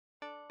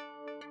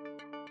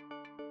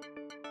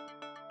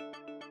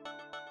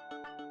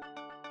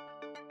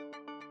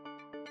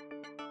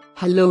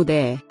Hello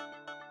there.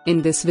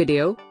 In this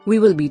video, we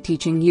will be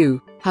teaching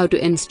you how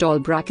to install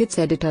Brackets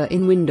editor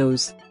in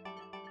Windows.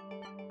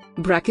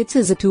 Brackets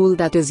is a tool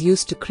that is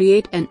used to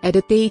create and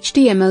edit the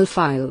HTML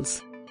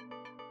files.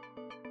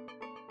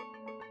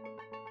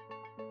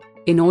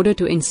 In order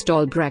to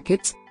install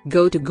Brackets,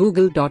 go to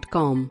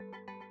google.com.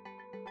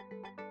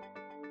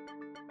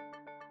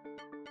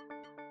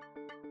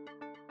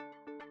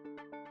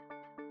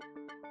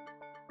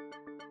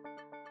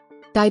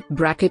 Type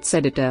Brackets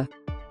editor.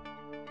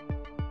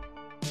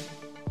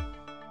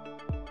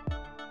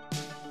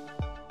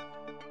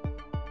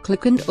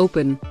 Click and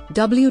open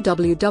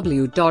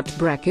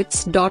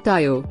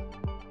www.brackets.io.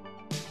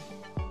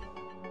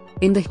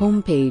 In the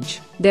home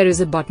page, there is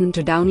a button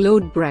to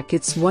download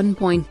Brackets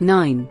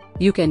 1.9.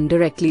 You can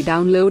directly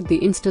download the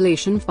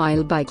installation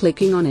file by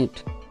clicking on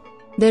it.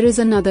 There is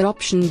another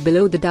option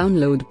below the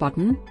download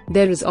button.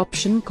 There is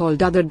option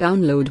called Other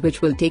Download,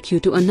 which will take you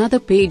to another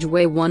page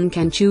where one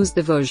can choose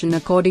the version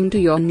according to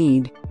your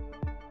need.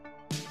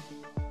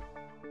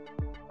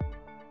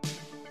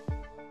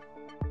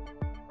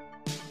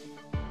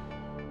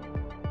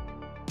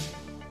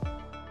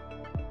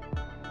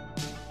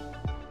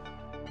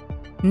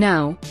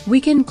 Now,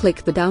 we can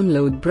click the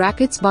Download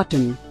Brackets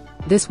button.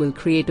 This will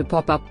create a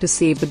pop-up to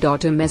save the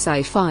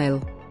 .msi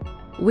file.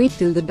 Wait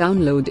till the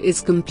download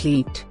is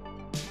complete.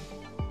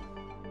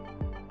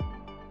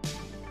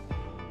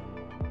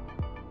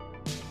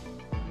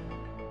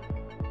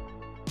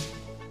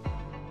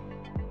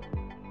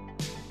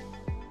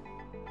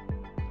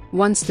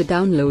 Once the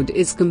download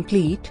is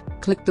complete,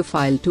 click the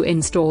file to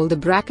install the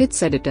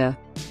Brackets editor.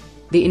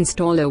 The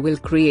installer will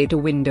create a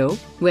window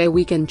where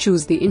we can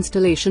choose the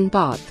installation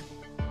path.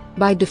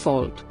 By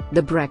default,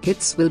 the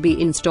Brackets will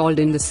be installed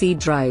in the C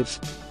drive.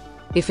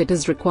 If it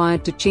is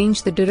required to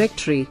change the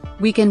directory,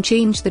 we can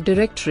change the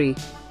directory.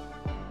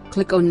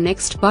 Click on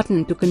Next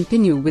button to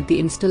continue with the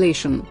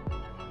installation.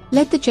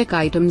 Let the check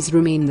items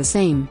remain the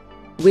same.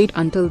 Wait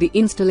until the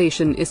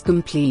installation is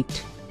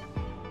complete.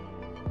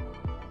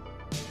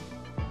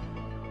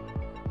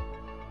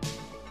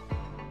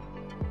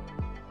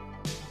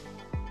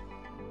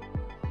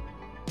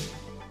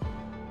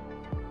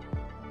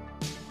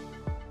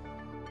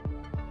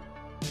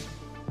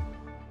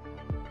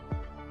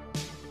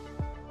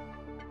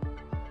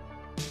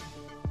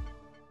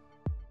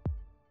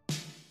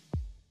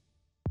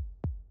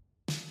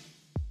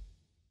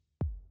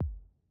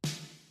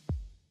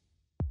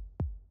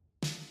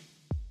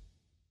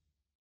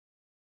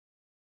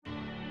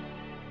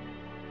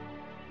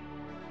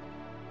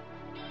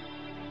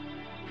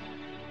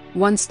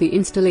 Once the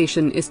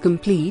installation is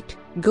complete,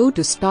 go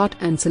to Start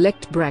and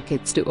select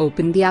Brackets to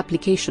open the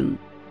application.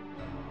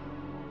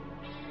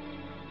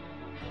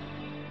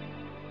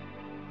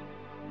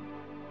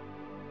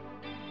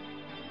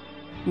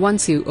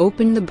 Once you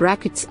open the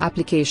Brackets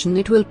application,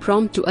 it will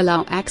prompt to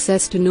allow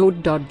access to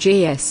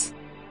node.js.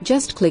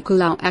 Just click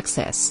Allow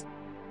Access.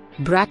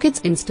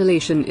 Brackets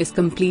installation is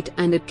complete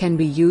and it can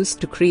be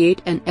used to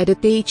create and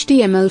edit the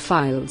HTML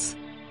files.